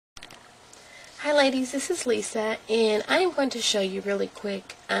Hi ladies, this is Lisa, and I am going to show you really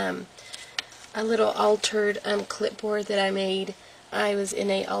quick a little altered clipboard that I made. I was in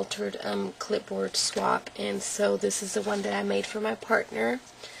a altered clipboard swap, and so this is the one that I made for my partner.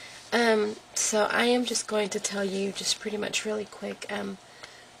 So I am just going to tell you just pretty much really quick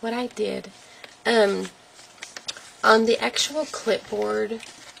what I did. On the actual clipboard,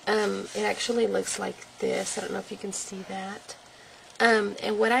 it actually looks like this. I don't know if you can see that.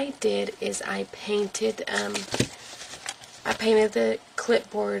 And what I did is I painted the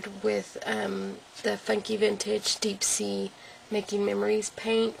clipboard with the Funky Vintage Deep Sea Making Memories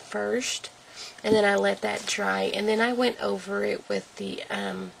paint first, and then I let that dry, and then I went over it with the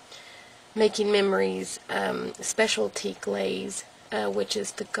Making Memories specialty glaze, which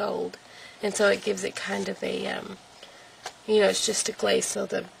is the gold, and so it gives it kind of a it's just a glaze, so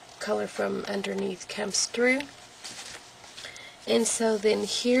the color from underneath comes through. And so then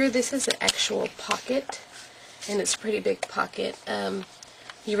here, this is an actual pocket, and it's a pretty big pocket.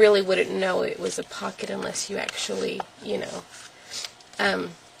 You really wouldn't know it was a pocket unless you actually,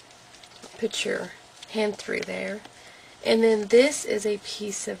 put your hand through there. And then this is a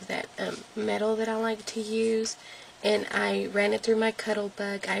piece of that metal that I like to use, and I ran it through my Cuddle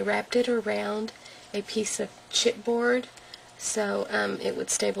Bug. I wrapped it around a piece of chipboard so it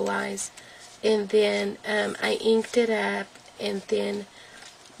would stabilize, and then I inked it up. And then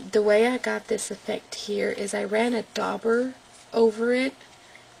the way I got this effect here is I ran a dauber over it,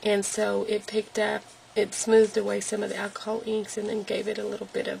 and so it picked up, it smoothed away some of the alcohol inks and then gave it a little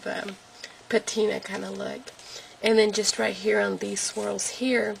bit of patina kind of look. And then just right here on these swirls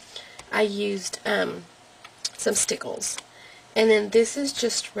here, I used some stickles. And then this is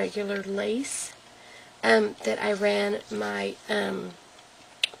just regular lace that I ran my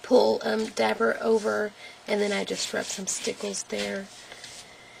pull dabber over, and then I just rubbed some stickles there.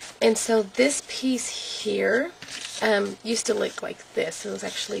 And so this piece here used to look like this. It was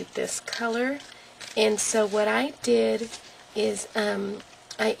actually this color. And so what I did is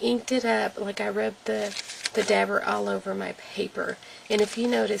I inked it up, like I rubbed the dabber all over my paper. And if you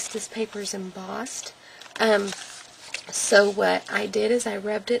notice, this paper is embossed. So what I did is I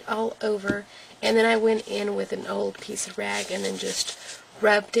rubbed it all over, and then I went in with an old piece of rag and then just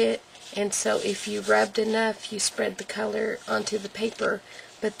rubbed it. And so if you rubbed enough, you spread the color onto the paper,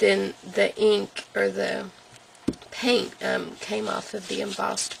 but then the ink or the paint came off of the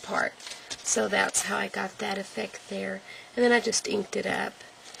embossed part. So that's how I got that effect there. And then I just inked it up.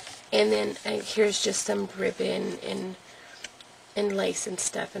 And then here's just some ribbon and lace and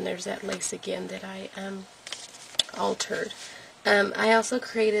stuff. And there's that lace again that I altered. I also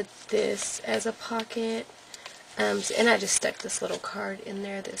created this as a pocket. And I just stuck this little card in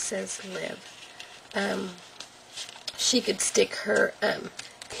there that says live. She could stick her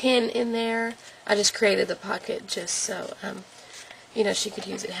pin in there. I just created the pocket just so she could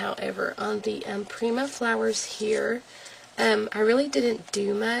use it. However, on the Prima flowers here, I really didn't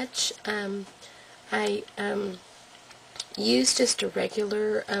do much. I used just a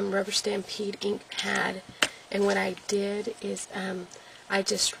regular rubber stampede ink pad, and what I did is I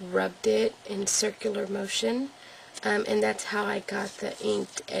just rubbed it in circular motion. And that's how I got the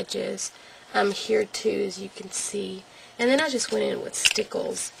inked edges here too, as you can see. And then I just went in with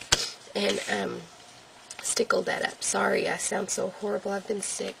stickles and stickled that up. Sorry, I sound so horrible. I've been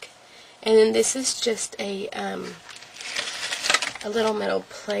sick. And then this is just a little metal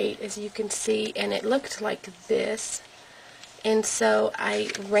plate, as you can see, and it looked like this. And so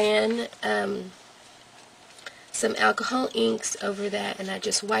I ran some alcohol inks over that, and I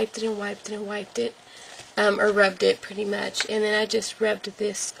just wiped it and wiped it and wiped it. Or rubbed it pretty much, and then I just rubbed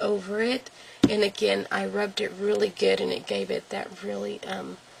this over it, and again I rubbed it really good, and it gave it that really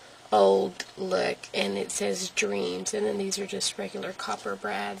old look. And it says dreams, and then these are just regular copper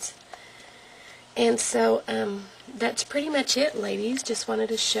brads. And so that's pretty much it, ladies. Just wanted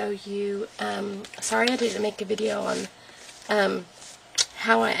to show you. Sorry I didn't make a video on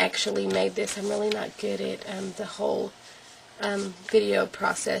how I actually made this. I'm really not good at the whole video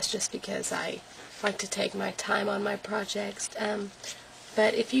process, just because I like to take my time on my projects.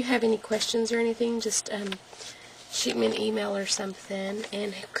 But if you have any questions or anything, just shoot me an email or something.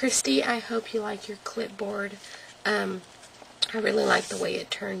 And Christy, I hope you like your clipboard. I really like the way it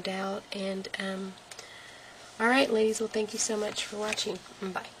turned out. And alright ladies, well thank you so much for watching.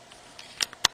 Bye.